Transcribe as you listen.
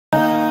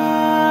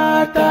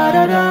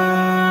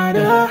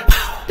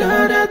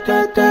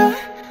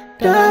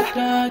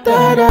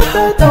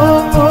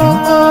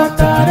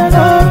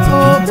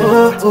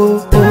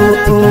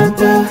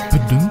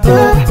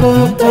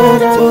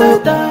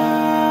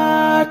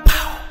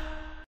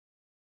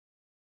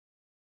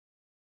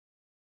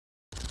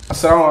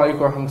Assalamu alaikum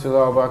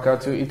warahmatullahi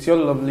wabarakatuh. It's your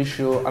lovely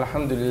show,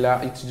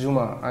 Alhamdulillah, it's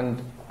Jummah,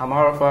 and I'm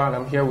Arafah, and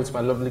I'm here with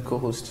my lovely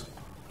co-host.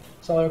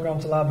 Assalamu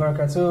alaikum warahmatullahi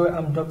wabarakatuh.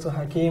 I'm Dr.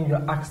 Hakeem,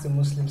 your Ask the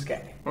Muslims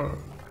guy.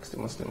 Ask the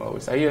Muslim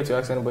always. Are you here to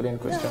ask anybody any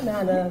question?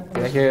 No.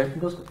 You're here?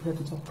 Here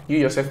to talk. You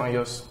yourself and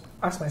yours.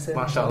 Ask myself.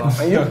 MashaAllah.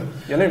 And you?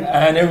 Your name?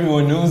 And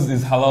everyone knows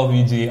is Halal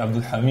VJ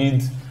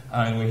Abdul-hamid,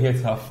 and we're here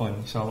to have fun,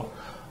 inshallah.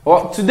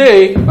 Well,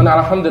 today on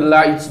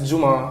Alhamdulillah, it's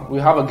Jummah. We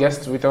have a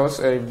guest with us,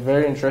 a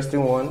very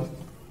interesting one.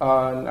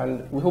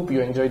 And we hope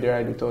you enjoyed the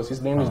ride with us.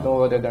 His name is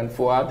no other than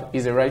Fuad.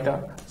 He's a writer.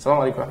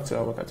 Assalamu alaikum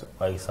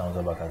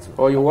warahmatullahi wabarakatuh.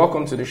 Well, you're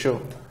welcome to the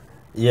show.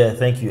 Yeah,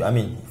 thank you. I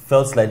mean, it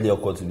felt slightly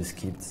awkward to be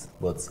skipped,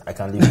 but I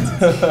can live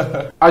with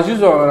it. As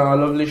usual on our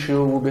lovely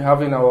show, we'll be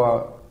having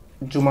our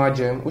Jummah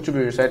gem, which will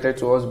be recited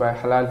to us by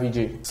Halal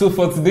VJ. So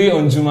for today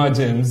on Jummah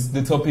Gems,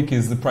 the topic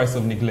is the price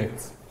of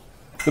neglect.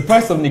 The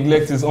price of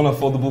neglect is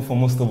unaffordable for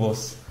most of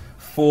us.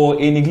 For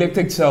a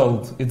neglected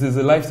child, it is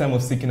a lifetime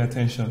of seeking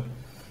attention,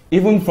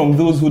 even from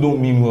those who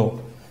don't mean well.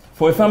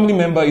 For a family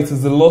member, it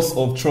is the loss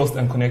of trust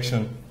and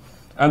connection.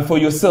 And for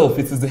yourself,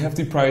 it is the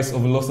hefty price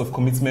of a loss of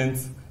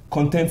commitment,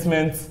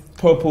 contentment,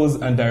 purpose,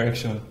 and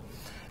direction.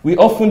 We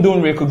often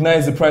don't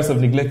recognize the price of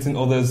neglecting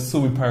others, so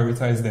we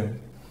prioritize them,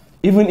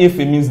 even if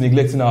it means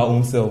neglecting our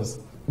own selves.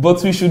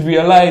 But we should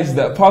realize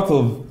that part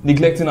of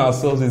neglecting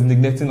ourselves is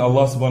neglecting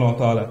Allah subhanahu wa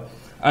ta'ala.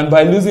 And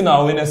by losing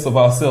our awareness of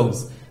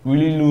ourselves, we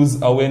really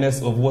lose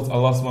awareness of what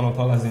Allah subhanahu wa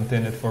ta'ala has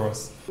intended for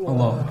us.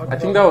 Allah. I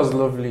think that was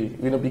lovely,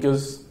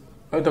 because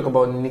when we talk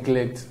about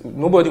neglect,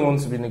 nobody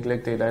wants to be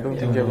neglected. I don't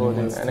think everyone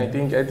is, and I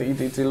think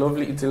it's a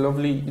lovely piece. So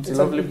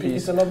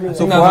that's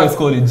why it's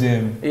called a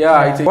gem.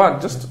 Yeah,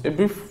 just a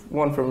brief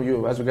one from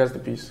you as regards the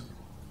piece.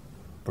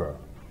 Bro,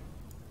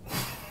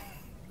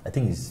 I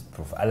think it's I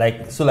was like,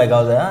 like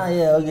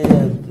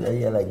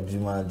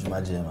Jummah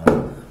gem,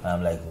 and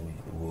I'm like,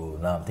 whoa,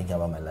 now I'm thinking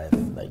about my life,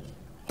 like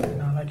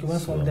you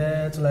went from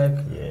there to like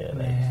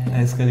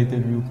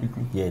escalated real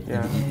quickly. It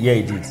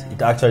did.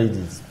 It actually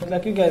did.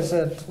 Like you guys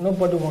said,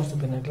 nobody wants to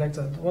be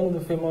neglected. One of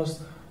the famous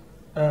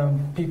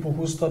people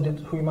who studied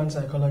human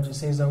psychology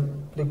says that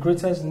the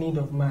greatest need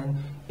of man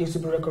is to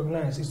be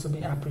recognized, is to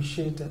be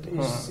appreciated,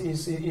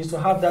 is to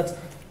have that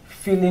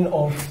feeling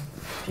of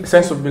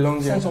sense of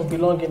belonging.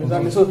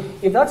 Exactly. So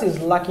if that is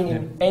lacking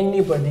in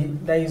anybody,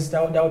 there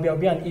will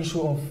be an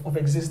issue of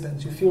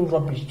existence. You feel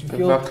rubbish. You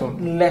feel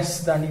less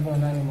than even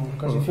an animal,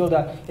 because you feel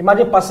that.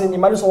 Imagine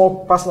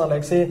someone passing,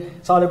 like say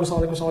 "Salaam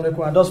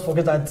alaikum," and just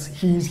forget that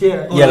he's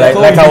here. Yeah,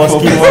 like I was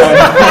skipped.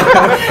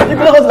 You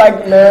was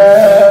like,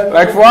 nah.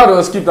 Like Fuad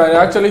was skipped, and he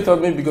actually thought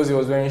maybe because he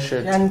was wearing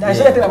shirt. And I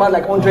started thinking about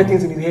like 100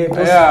 things in his hair.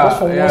 Just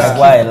from one skip.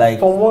 Why? Like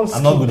from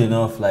I'm not good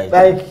enough. Like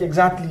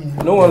exactly.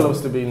 No one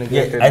loves to be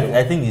neglected. Yeah,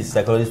 I think the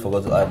psychologists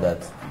forgot to add that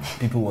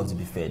people want to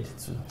be fed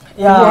too.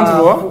 Yeah. People want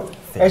to what?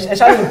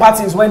 Especially in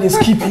parties when they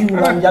skip you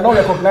and you're not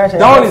recognized.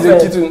 That one is a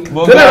cheating.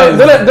 Don't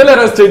let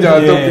us change our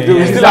topic.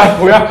 We still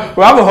have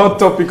a hot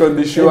topic on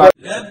the show.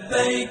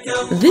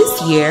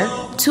 This year,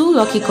 2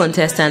 lucky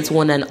contestants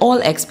won an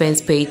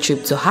all-expense-paid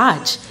trip to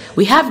Hajj.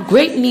 We have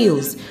great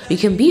news. You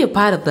can be a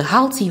part of the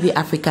HAL TV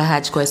Africa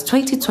Hajj Quest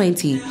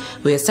 2020.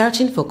 We are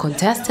searching for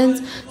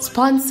contestants,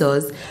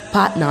 sponsors,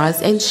 partners,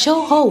 and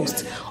show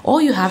hosts.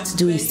 All you have to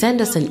do is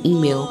send us an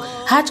email,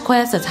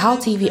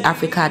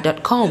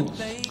 hajjquest@haltvafrica.com.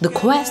 The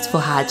quest for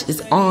Hajj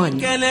is on.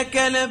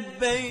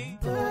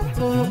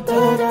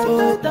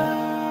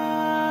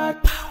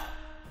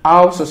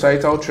 How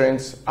societal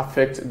trends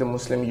affect the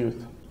Muslim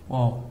youth?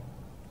 Wow.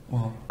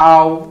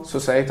 How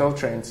societal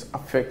trends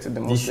affect the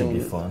Muslim This should be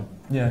youth? fun.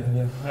 Yeah.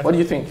 What do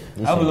you think?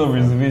 I have a lot of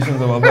reservations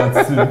about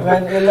that too.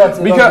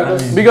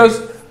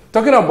 Because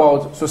talking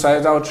about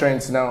societal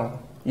trends now,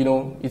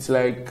 it's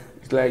like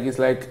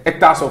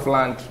hectares of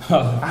land.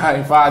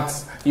 In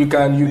fact, you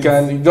can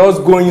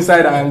just go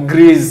inside and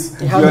graze.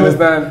 You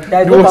understand?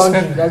 There's no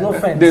boundary. There's no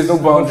fence. There's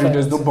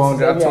no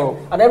boundary at all.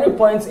 At every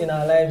point in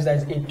our lives,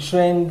 there's a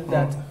trend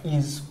that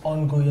is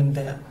ongoing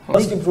there.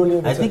 I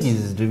think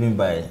it's driven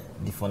by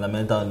the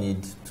fundamental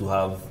need to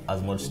have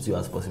as much stew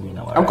as possible in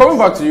our lives. I'm coming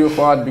back to you,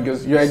 Fuad,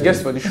 because you're a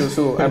guest for the show.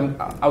 So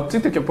I'll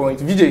take your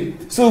point, VJ.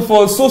 So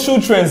for social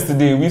trends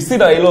today, we see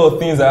that a lot of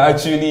things are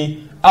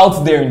actually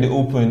out there in the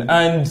open,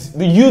 and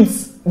the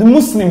youths, the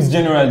Muslims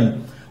generally,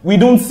 we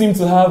don't seem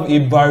to have a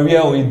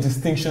barrier or a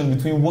distinction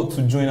between what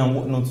to join and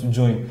what not to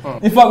join.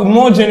 In fact,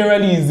 more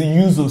generally is the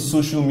use of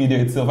social media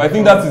itself. I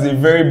think that is a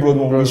very broad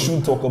one we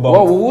should talk about.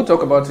 Well, we will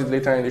talk about it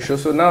later in the show.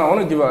 So now I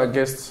want to give our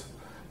guests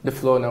the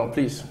floor now,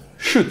 please.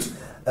 Shoot.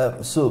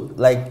 So,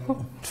 like,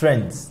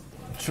 trends.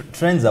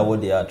 Trends are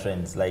what they are,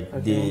 trends. Like,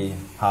 they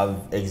have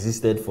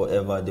existed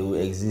forever. They will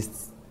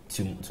exist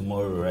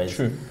tomorrow, right?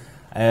 True.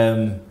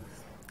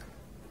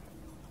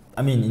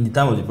 I mean, in the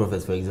time of the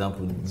Prophet, for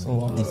example,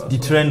 the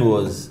trend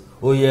was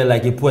oh yeah,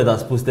 like a poet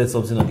has posted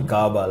something on the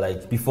Kaaba,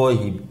 like before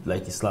he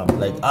like Islam,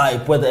 like a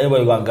poet,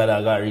 everybody go and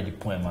gather read the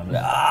poem, I'm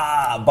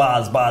like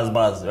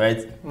bars,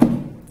 right?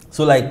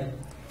 So like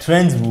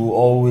trends will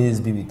always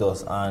be with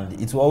us,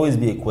 and it will always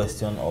be a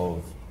question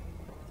of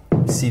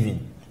sieving.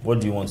 What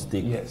do you want to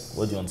take? Yes.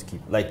 What do you want to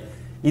keep? Like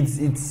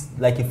it's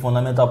like a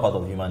fundamental part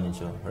of human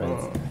nature,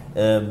 right?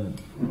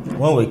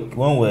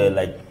 When we're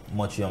like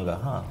much younger,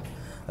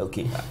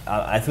 okay,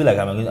 I feel like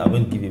I'm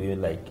going to give you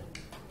like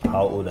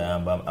how old I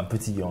am, but I'm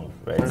pretty young,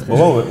 right?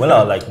 But when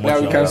I was like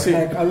much younger, can see.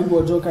 Like I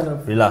will kind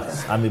of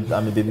relax. I'm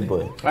a baby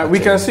boy. We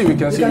can see. You are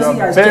guys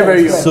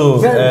very young. So,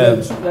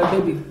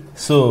 very baby.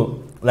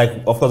 So,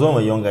 like, of course, when we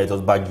were younger, it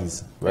was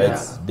baggies, right?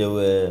 Yeah. They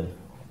were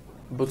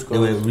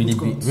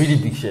really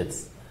big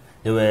shirts.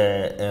 They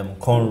were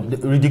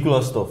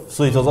ridiculous stuff.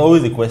 So it was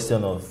always a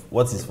question of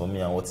what is for me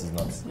and what is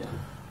not. Yeah.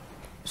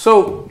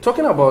 So,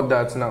 talking about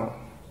that now,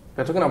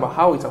 we're talking about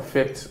how it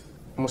affects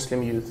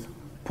Muslim youth,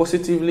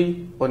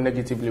 positively or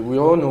negatively. We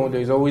all know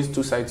there's always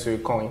two sides to a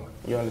coin,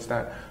 you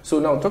understand? So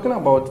now, talking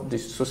about the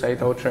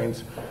societal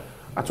trends,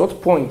 at what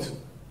point,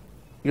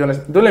 you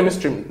understand? Don't let me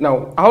stream.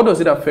 Now, how does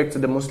it affect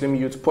the Muslim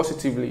youth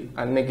positively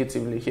and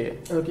negatively here?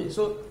 Okay,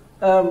 so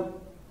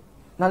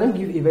now let me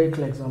give you a very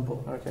clear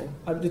example. Okay.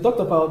 They talked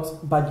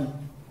about baggy.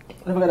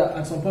 Don't forget that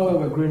at some point when we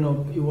were growing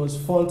up, it was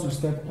fun to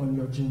step on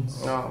your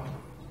jeans. Oh.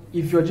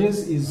 If your jeans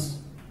is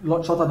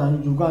shorter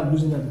than you go and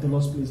lose it at the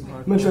tailor's place.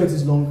 Okay. Make sure it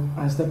is long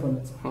and step on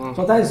it.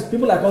 Sometimes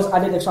people like us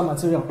added extra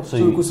material, so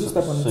you could still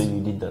step on it. So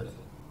you did that?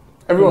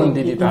 Everyone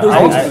did it.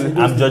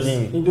 I'm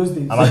judging you. In those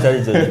days. I'm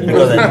actually judging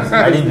because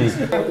I didn't do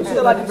it.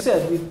 So like you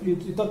said,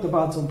 you talked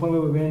about some point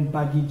where we were wearing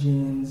baggy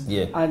jeans.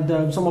 Yeah.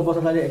 And some of us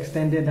actually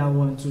extended that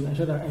one to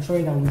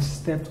ensuring that we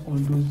stepped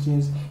on those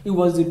jeans. It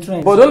was the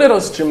trend. But don't let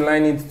us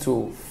streamline it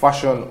to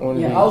fashion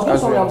only. Yeah, I was going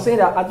to say, I'm saying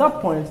that at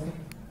that point,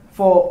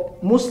 for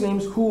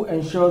Muslims who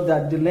ensured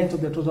that the length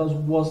of their trousers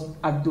was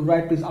at the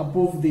right place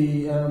above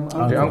the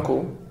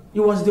ankle. They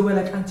were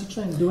like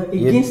anti-trend. They were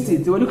against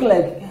it. They were looking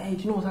like, hey,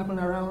 do you know what's happening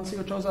around? See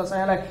your trousers.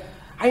 And I'm like,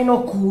 are you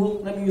not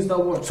cool? Let me use that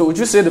word. So would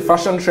you say the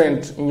fashion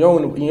trend, in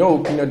your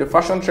opinion, the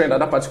fashion trend at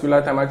that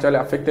particular time actually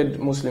affected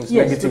Muslims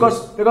negatively?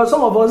 because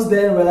some of us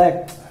then were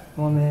like,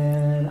 oh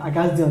man, I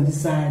can't stay on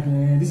this side,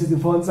 man. This is the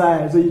front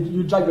side. So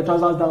you drag your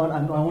trousers down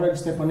and I wanted to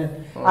step on it.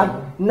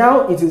 And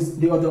now it is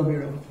the other way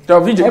around.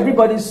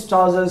 Everybody's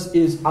trousers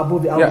is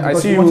above the ankle. Yeah, I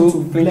see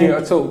you flinging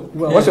your toe.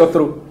 What's your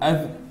throw?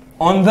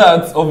 On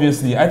that,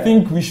 obviously, I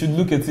think we should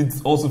look at it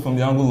also from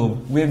the angle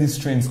of where these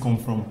trends come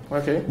from.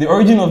 Okay. The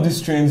origin of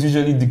these trends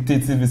usually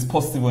dictates if it's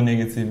positive or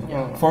negative.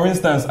 Yeah. For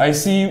instance, I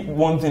see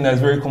one thing that's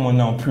very common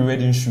now,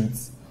 pre-wedding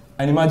shoots.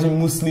 And imagine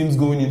Muslims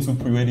going into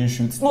pre-wedding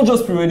shoots. Not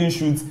just pre-wedding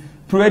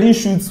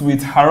shoots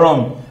with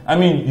haram. I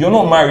mean, you're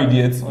not married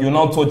yet, you're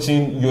not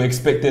touching your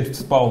expected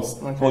spouse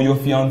or your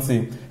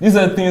fiancé. These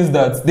are things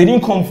that, they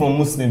didn't come from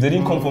Muslims, they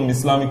didn't come from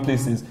Islamic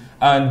places.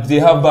 And they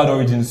have bad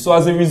origins. So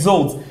as a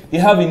result, they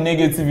have a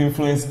negative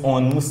influence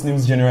on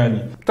Muslims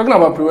generally. Talking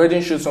about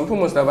pre-wedding shoots, some people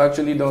must have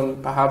actually done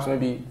perhaps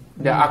maybe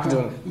their act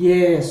done.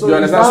 Yeah. So you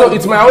understand? So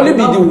it might only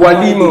be the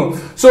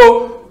walima.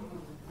 So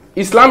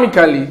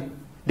Islamically,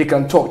 they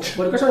can touch.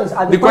 But the question is,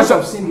 at the point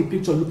of seeing the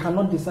picture, you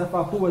cannot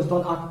decipher who has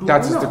done act.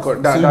 That is the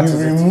correct. So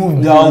you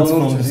remove doubt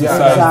from the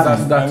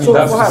society.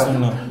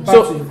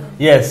 So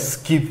yes,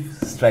 skip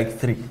strike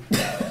 3.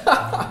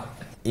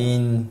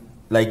 in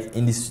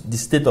the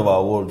state of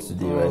our world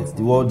today, right?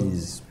 The world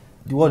is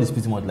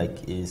pretty much like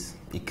a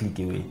click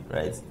away,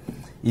 right?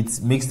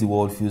 It makes the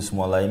world feel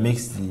smaller. It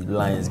makes the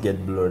lines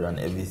get blurred and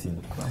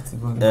everything.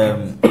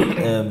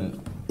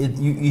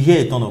 You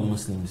hear a ton of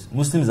Muslims.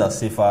 Muslims are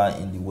safer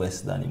in the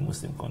West than in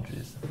Muslim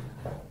countries.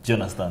 Do you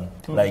understand?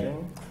 Okay. Like,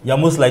 you're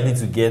most likely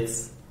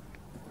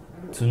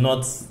to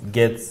not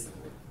get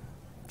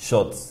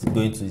shot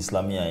going to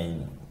Islamia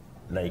in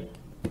like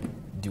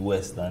the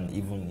West than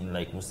even in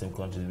like Muslim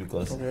countries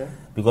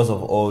because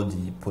of all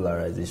the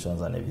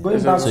polarizations and everything.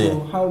 Going back to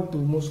how do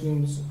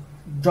Muslims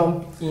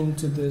jump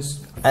into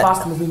this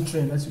fast-moving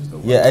trend? Let's use the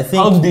word. Yeah, I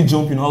think. How do they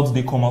jump in? How do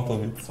they come out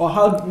of it? Or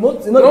how? No.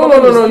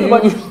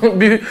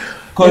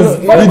 Because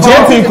the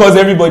jet thing, because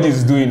everybody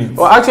is doing it.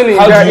 Well, actually,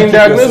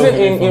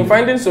 in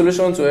finding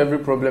solution to every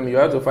problem, you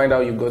have to find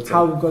out you got it.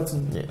 How we got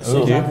it. Yeah.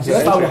 So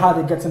that's how we had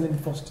it getting in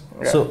first.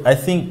 Yeah. So I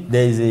think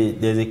there's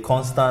a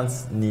constant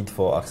need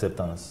for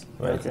acceptance,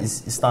 right? Okay.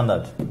 It's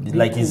standard.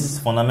 It's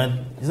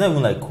fundamental. It's not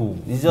even like cool.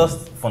 It's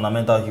just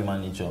fundamental human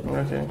nature.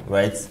 Okay.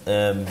 Right?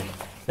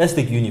 Let's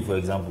take uni for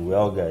example. We're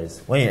all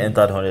guys. When you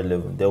entered 100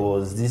 level, there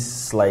was this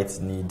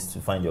slight need to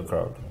find your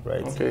crowd,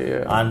 right? Okay,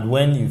 yeah. And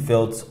when you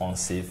felt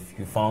unsafe,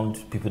 you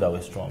found people that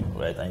were strong,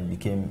 right? And you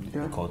became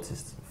a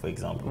cultist, for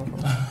example.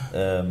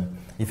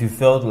 If you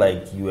felt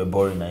like you were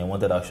boring and you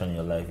wanted action in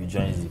your life, you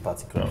joined the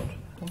party crowd,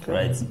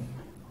 right?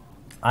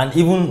 And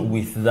even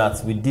with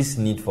that, with this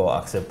need for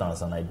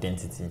acceptance and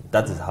identity,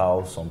 that is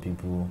how some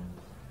people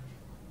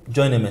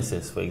join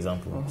MSS, for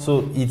example.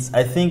 So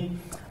I think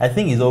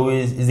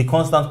it's a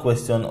constant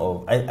question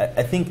of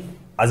I think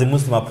as a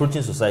Muslim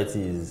approaching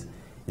society is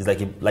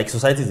like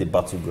society is a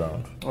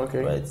battleground.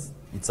 Okay. Right?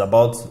 It's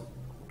about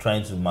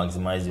trying to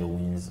maximize your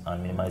wins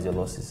and minimize your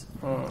losses,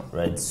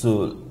 right?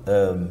 So,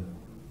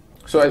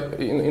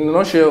 in a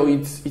nutshell,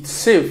 it's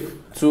safe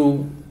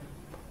to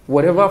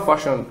whatever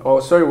fashion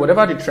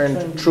whatever the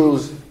trend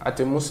throws at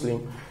a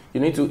Muslim. You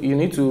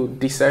need to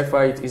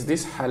decipher it. Is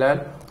this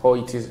halal or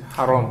it is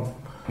haram?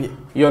 Yeah.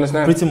 You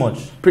understand? Pretty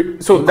much. I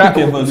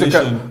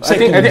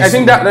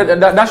think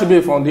that should be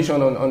a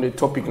foundation on the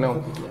topic now.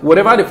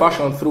 Whatever the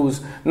fashion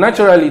throws,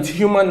 naturally it's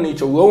human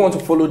nature. We all want to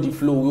follow the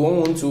flow. We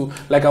all want to,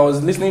 like I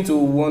was listening to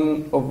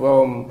one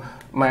of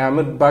my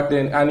Ahmed back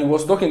then, and he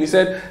was talking. He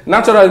said,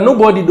 naturally,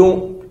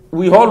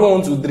 we all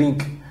want to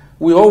drink.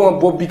 We all want,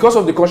 but because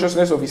of the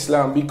consciousness of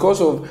Islam, because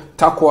of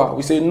taqwa,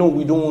 we say no.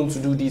 We don't want to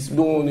do this.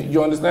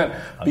 You understand?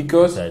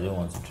 Because I don't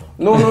want to drink.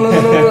 No.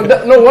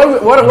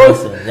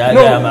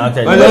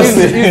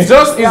 It's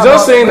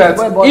just saying that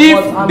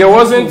if there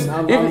wasn't,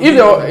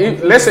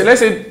 if let's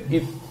say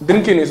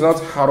drinking is not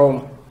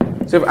haram.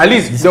 So at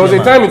least there was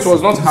a time it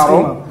was not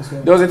haram.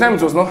 There was a time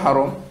it was not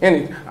haram,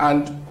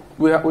 and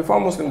we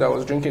found Muslim that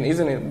was drinking,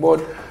 isn't it?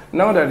 But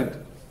now that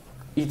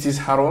it is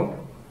haram,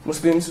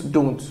 Muslims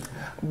don't.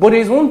 But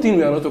there is one thing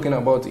we are not talking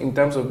about in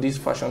terms of these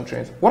fashion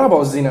trends. What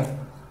about zina?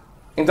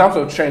 In terms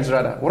of trends,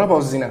 rather. What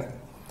about zina?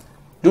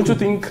 Don't you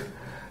think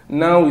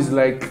now is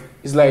like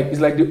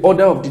the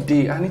order of the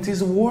day, and it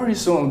is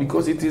worrisome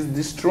because it is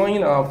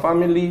destroying our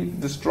family,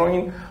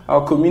 destroying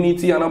our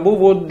community, and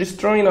above all,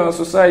 destroying our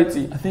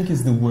society. I think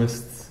it's the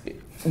worst.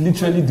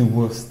 Literally the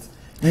worst.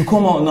 You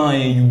come out now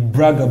and you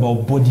brag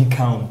about body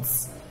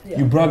counts. Yeah.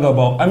 You brag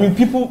about. I mean,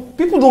 people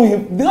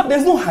don't.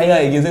 There's no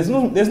higher against.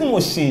 There's no more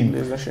shame.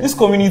 This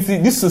community,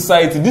 this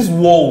society, this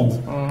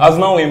world has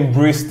now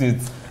embraced it,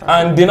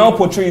 and they now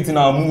portray it in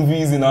our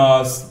movies, in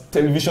our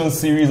television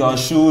series, our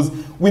shows.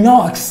 We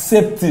now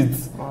accept it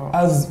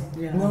as.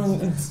 Yeah. No,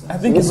 I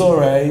think it's all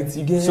right.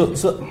 You get it?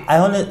 So I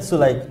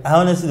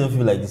honestly don't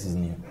feel like this is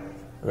new,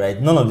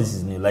 right? None of this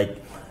is new. Like,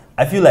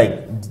 I feel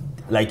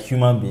like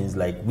human beings,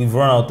 like we've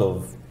run out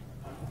of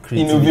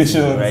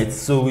innovation, right?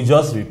 So we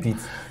just repeat.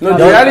 No,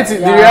 the reality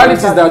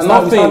is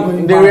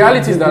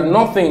that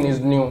nothing is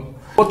new.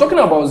 But talking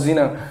about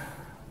zina,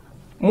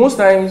 most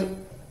times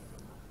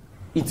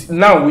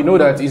now we know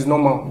that it's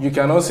normal. You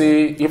cannot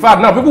say. In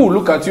fact, now people will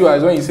look at you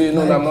as when you say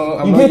no,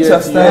 I'm not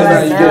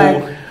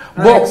yet.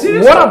 But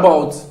what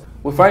about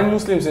we find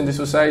Muslims in the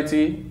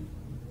society?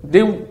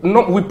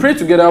 We pray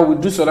together, we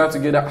do salah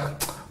together.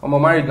 I'm a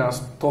married now,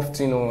 tough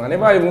thing. I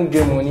never even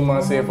get money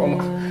myself.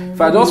 If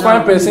I just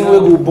find a person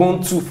who will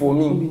born two for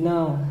me,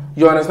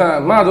 you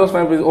understand? Man, just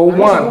find person or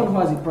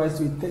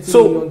one.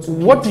 So,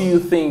 what do you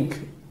think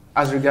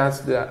as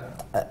regards to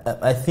that?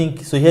 I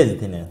think so. Here's the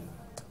thing.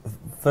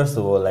 First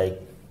of all, like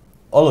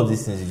all of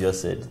these things you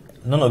just said,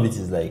 none of it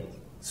is like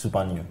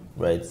super new,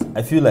 right?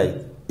 I feel like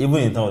even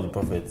in time of the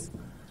Prophet,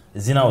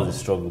 zina was a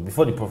struggle.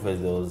 Before the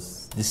Prophet, there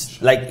was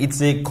this, like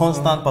it's a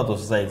constant part of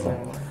society.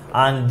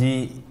 And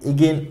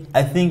again,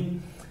 I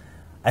think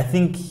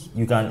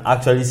you can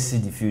actually see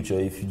the future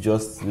if you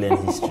just learn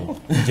history.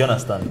 Do you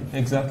understand?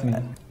 Exactly.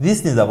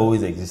 These things have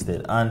always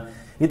existed, and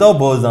it all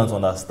boils down to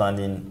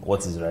understanding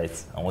what is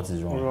right and what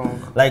is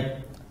wrong. Like,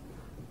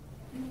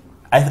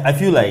 I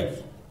feel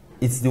like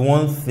it's the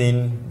one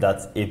thing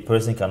that a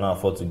person cannot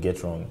afford to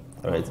get wrong.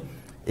 Right?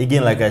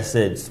 Again, like I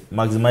said,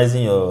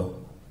 maximizing your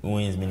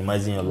wins,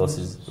 minimizing your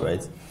losses.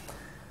 Right?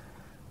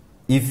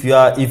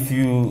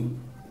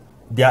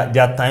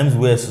 There are times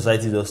where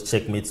society just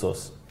checkmates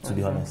us, to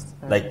be honest.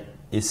 Like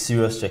a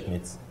serious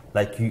checkmate.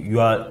 Like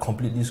you are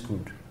completely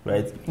screwed,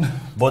 right?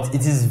 But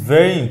it is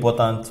very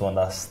important to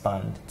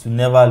understand, to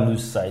never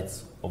lose sight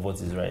of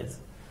what is right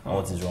and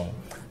what is wrong.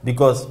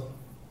 Because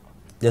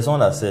there's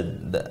someone that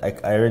said, that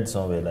I read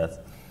somewhere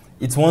that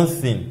it's one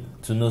thing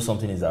to know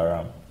something is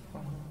haram.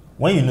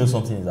 When you know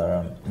something is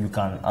haram, you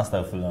can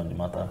astaghfirullah on the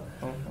matter.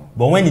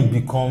 But when it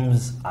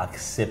becomes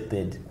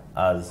accepted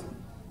as,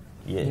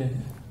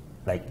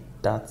 like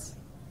that's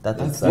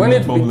when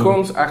it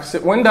becomes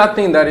when that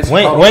thing that is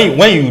when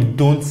you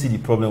don't see the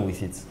problem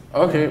with it.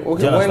 Okay.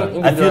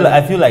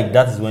 I feel like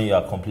that is when you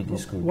are completely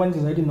screwed. When it's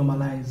already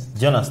normalized.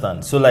 Do you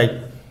understand? So like,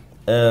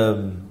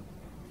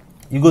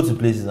 you go to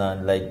places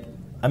and like,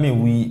 I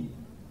mean, we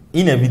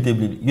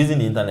inevitably, using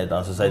the internet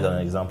and society as an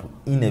example,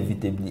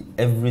 inevitably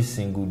every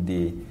single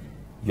day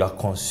you are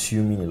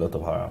consuming a lot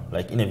of haram,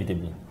 like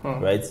inevitably,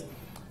 right?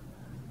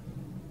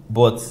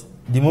 But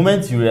the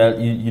moment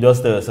you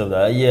just tell yourself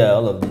that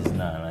all of this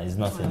it's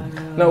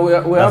nothing. Now we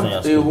have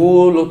a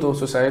whole lot of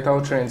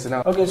societal trends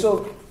now. Okay,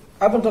 so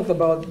I haven't talked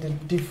about the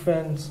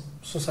different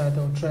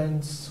societal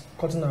trends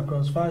cutting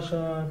across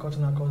fashion,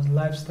 cutting across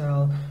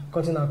lifestyle,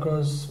 cutting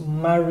across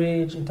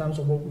marriage in terms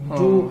of what we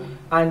do,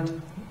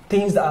 and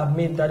things that have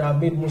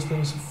made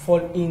Muslims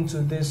fall into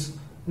this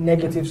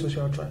negative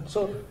social trend.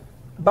 So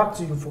back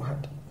to you,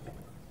 Fuad.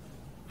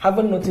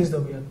 Haven't noticed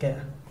that we are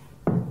there.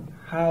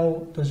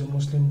 How does a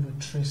Muslim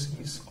retrace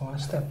his or her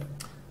step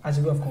as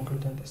a way of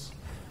concluding this?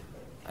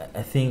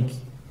 I think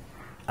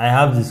I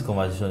have this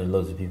conversation a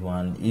lot with people,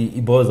 and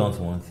it boils down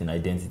to one thing: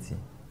 identity.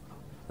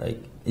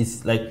 It's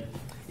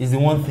the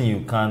one thing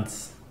you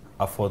can't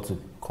afford to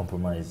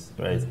compromise,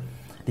 right?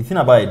 The thing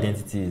about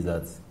identity is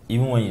that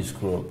even when you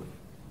screw up,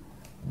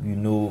 you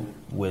know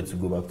where to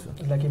go back to.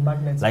 It's like a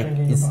magnet. Like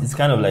it's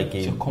kind of like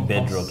a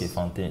bedrock, a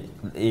fountain.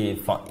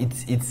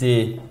 It's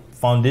a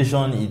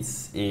foundation.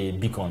 It's a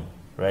beacon,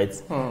 right?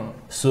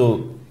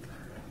 So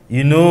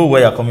you know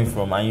where you're coming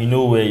from, and you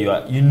know where you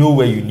are. You know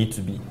where you need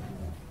to be.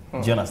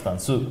 Do you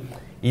understand? So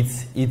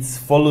it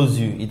follows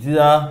you. It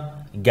either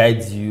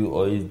guides you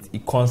or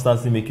it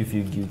constantly makes you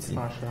feel guilty.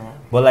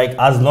 But like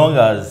as long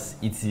as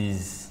it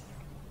is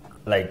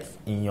like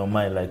in your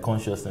mind, like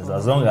consciousness,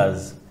 as long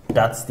as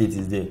that state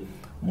is there,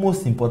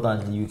 most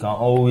importantly, you can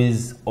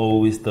always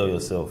tell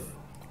yourself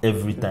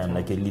every time,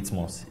 like a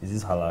litmus, is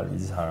this halal,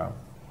 is this haram?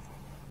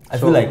 I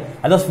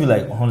just feel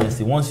like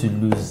honestly, once you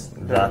lose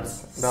that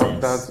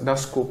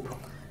scope,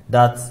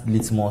 that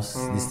litmus,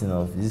 this thing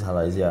of is this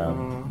halal, is this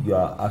haram, you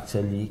are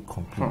actually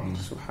completely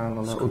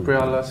Subhanallah. We pray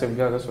Allah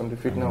safeguard us from the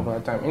fitna of our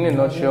time. In a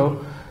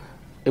nutshell,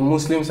 a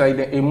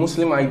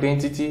Muslim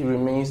identity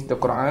remains the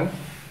Quran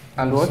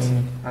and what?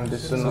 And the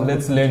Sunnah. So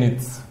let's learn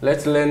it.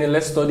 Let's learn it,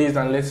 let's study it,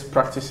 and let's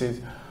practice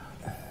it.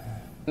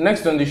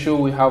 Next on the show,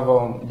 we have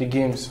the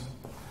games.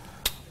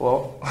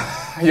 Well,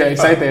 you're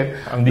excited.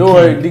 Don't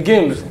worry, the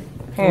games.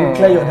 You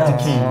clear your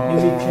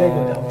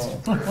doubts.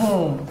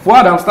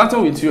 Fuad, I'm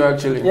starting with you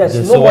actually. Yes,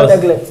 no one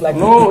neglects. Like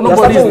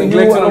nobody is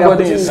neglecting,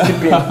 nobody is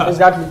skipping.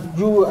 Exactly,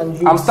 you and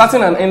you. I'm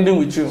starting and ending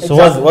with you. So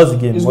what's the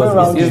game?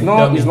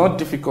 It's not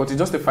difficult. It's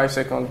just a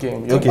 5-second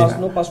game. Okay.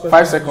 No pass question.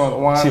 5 seconds.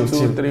 1,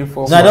 2, 3,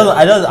 4. No,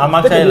 I'm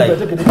actually like.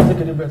 Take a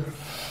deep breath.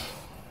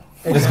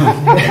 Let's go.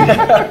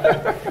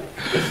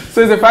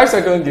 So it's a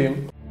 5-second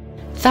game.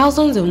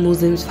 Thousands of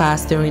Muslims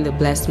fast during the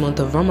blessed month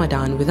of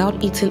Ramadan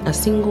without eating a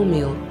single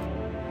meal.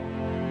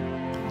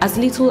 As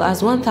little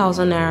as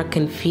 1,000 naira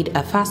can feed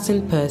a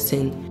fasting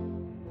person.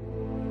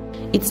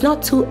 It's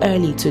not too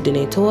early to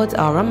donate towards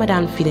our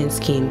Ramadan feeding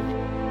scheme.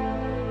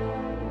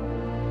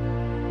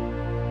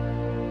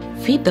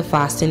 Feed the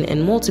fasting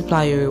and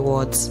multiply your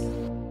rewards.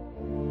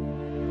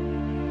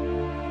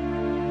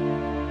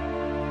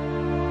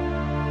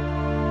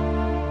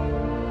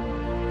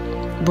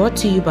 Brought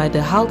to you by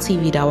the Hal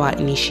TV Dawa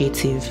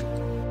Initiative.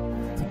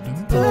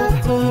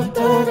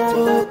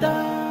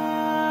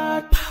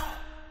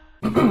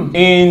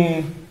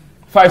 In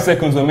 5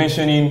 seconds, we're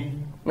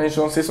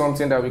say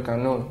something that we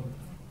can know.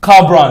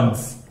 car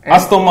brands: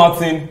 Aston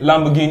Martin,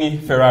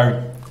 Lamborghini,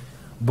 Ferrari.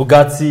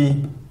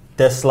 Bugatti,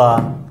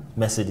 Tesla,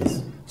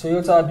 Mercedes.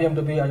 Toyota,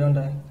 BMW, and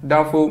Hyundai.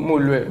 Danfo,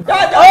 Molue.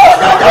 Danfo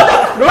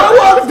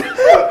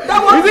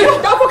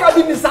can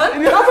be Nissan.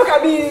 Danfo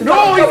can be.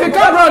 No, it's a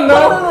car brand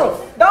now.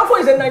 No. Danfo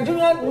is a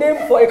Nigerian name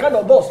for a kind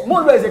of bus.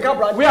 Molue is a car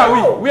brand. Where are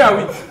we?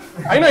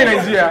 Are you not in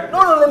Nigeria? No.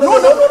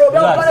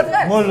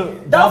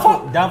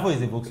 Danfo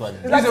is a Volkswagen.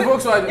 It's a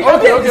Volkswagen.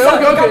 Okay.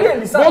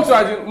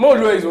 Volkswagen.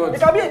 Molue is what? It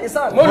can be a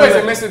Nissan. Molue is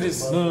a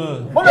Mercedes.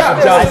 No.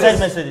 I said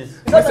Mercedes.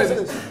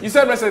 You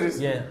said Mercedes?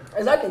 Yeah.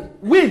 Exactly.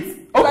 Wait.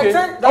 Okay.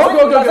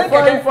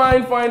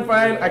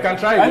 Fine. I can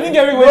try it. I think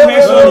everybody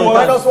mentioned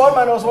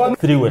 -1.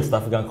 3 West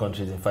African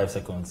countries in 5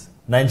 seconds: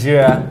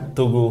 Nigeria,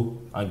 Togo,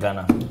 and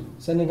Ghana.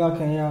 Senegal,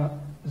 Kenya,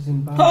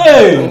 Zimbabwe.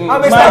 Hey!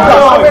 What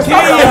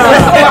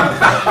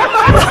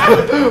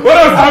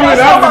else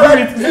happened? I have to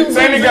do it.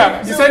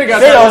 Senegal.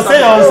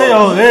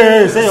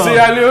 Say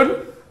Sierra Leone,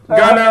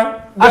 Ghana.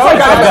 I said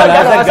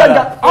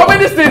How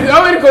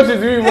many countries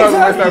do we have in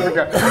West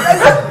Africa?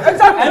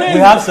 Exactly. We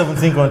have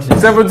 17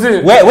 countries.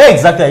 17. Where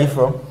exactly are you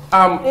from?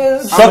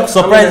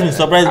 Surprise me.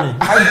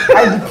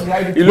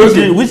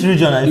 Iloke. Which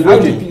region are you from?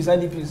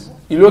 IDPs.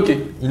 Iloke.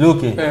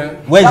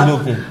 Where is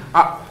Iloke?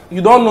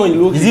 You don't know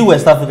Iloke. Is it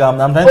West Africa? I'm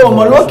trying to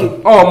Moloke.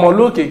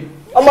 Moloke.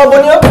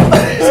 Amabonio.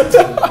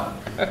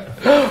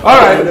 All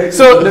right.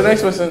 So the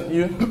next person,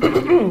 you.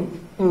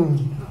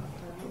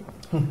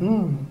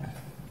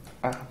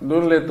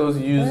 Don't let us.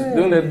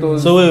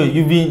 So wait,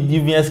 you've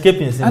been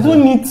escaping since. I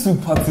don't need to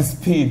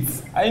participate.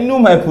 I know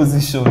my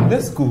position.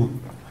 Let's go.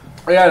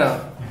 Oh yeah, now.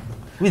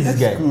 Who is this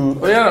guy?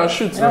 Oh yeah, now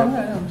shoot. I'm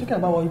talking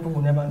about what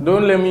people never know.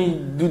 Don't let me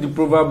do the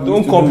proverb.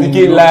 Don't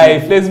complicate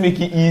life. Let's make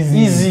it easy.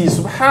 Easy.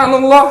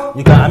 Subhanallah.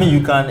 You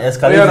can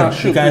escalate Oh, yeah, it.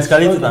 shoot, You can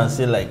escalate it shoot. and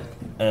say like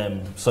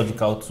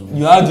surgical tool.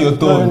 You had your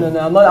turn. No,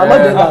 I'm not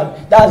doing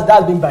that.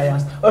 That's being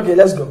biased. Okay,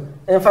 let's go.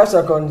 In 5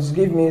 seconds,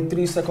 give me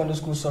 3 secondary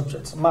school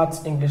subjects: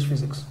 maths, English,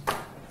 physics.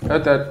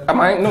 Am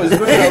I? No, it's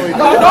going that way.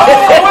 No,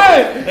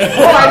 wait.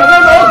 Oh, I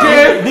remember.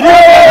 Okay.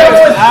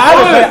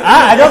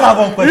 I don't have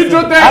one question. You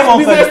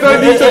business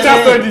studies, social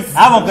studies. I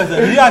have one question.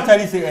 Did you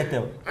actually say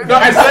Airtel? No,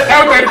 I said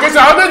health education.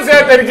 I didn't say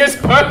health education.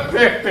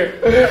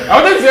 I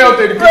didn't say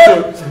health education.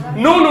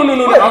 No.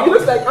 Wait, it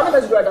looks like how many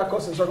times you write that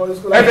course in secondary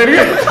school? Health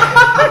education.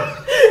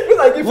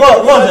 What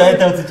was the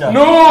Airtel teacher?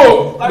 No.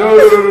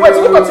 Wait,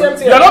 you got TMT.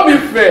 You're not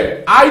being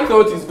fair. I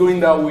thought it's going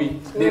that way.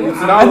 Then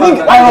it's now. I think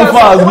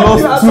Arafah has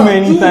lost too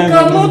many times.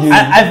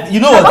 You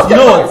know what?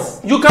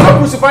 You cannot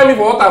crucify me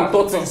for what I'm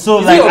taught. So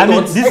like, I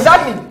mean,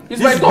 exactly.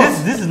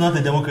 This is not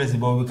a democracy,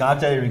 but we can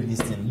actually rig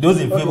this thing. Those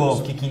in favor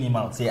of kicking him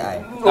out, say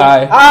aye.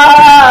 Aye.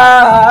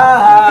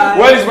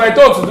 Well, it's my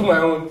thought to do my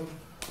own.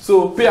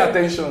 So pay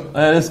attention.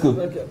 Let's go.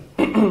 Okay.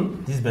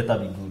 This better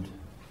be good.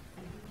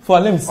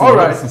 Fuad, let me see. All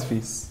right. His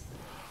face.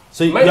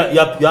 So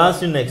you're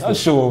answering next.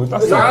 Sure.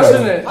 That's You're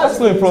answering it. That's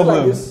no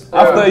problem. Like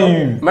After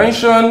you.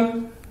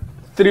 Mention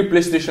 3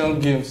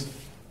 PlayStation games: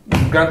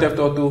 Grand Theft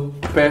Auto,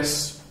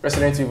 PES,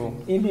 Resident Evil.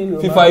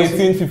 FIFA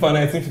 18, FIFA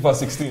 19, FIFA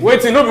 16.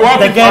 Wait, no, be one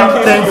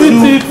Tekken 10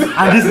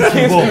 and this is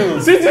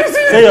football. See.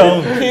 Say your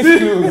own.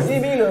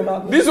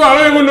 This one I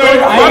don't even know.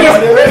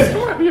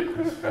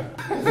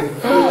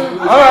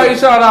 Alright,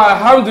 inshallah,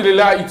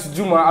 alhamdulillah, it's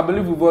Jummah. I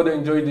believe we've all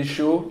enjoyed the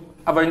show.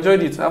 I've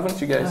enjoyed it, haven't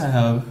you guys? I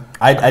have.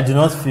 I do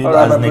not feel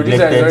Alright, as my producer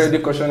is already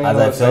neglected cautioning as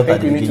us. I I felt think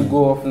at we the need to beginning.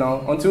 go off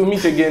now. Until we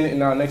meet again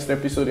in our next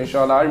episode,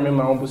 inshallah, I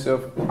remember my humble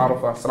self,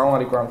 Arafah. Assalamu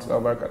alaikum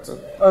warahmatullahi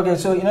wabarakatuh. Okay,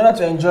 so in order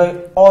to enjoy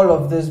all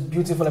of this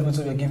beautiful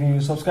episode we're giving you,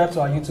 subscribe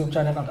to our YouTube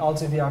channel at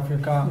AltTV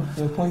Africa,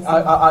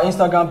 our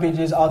Instagram page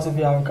is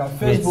AltTV Africa,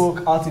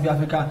 Facebook AltTV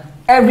Africa.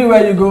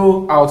 Everywhere you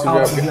go,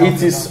 AltTV.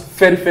 It is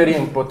very, very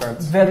important.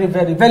 Very,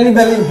 very, very,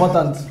 very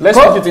important. Let's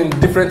put it in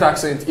different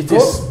accents. It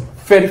is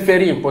very,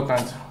 very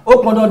important.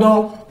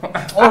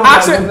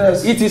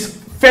 Accent. It is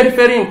very,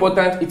 very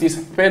important. It is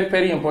very,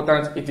 very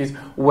important. It is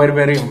very,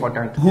 very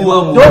important.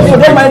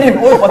 Don't mind him.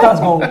 Oh,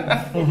 important's gone.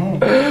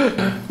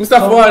 Mr.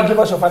 Fuad, give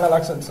us your final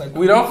accents. Like,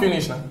 we don't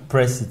finish now.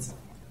 Press it.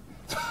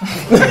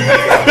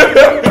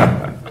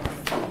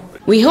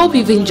 We hope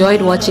you've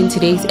enjoyed watching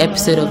today's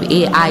episode of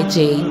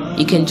AIJ.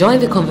 You can join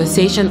the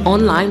conversation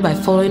online by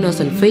following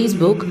us on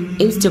Facebook,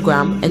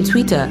 Instagram, and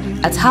Twitter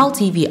at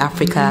HalTV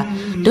Africa.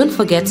 Don't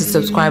forget to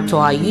subscribe to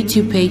our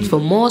YouTube page for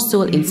more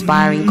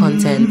soul-inspiring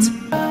content.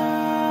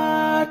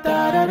 Da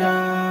da da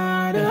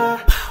da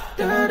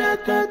da da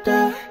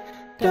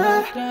da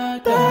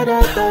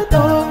da da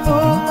da.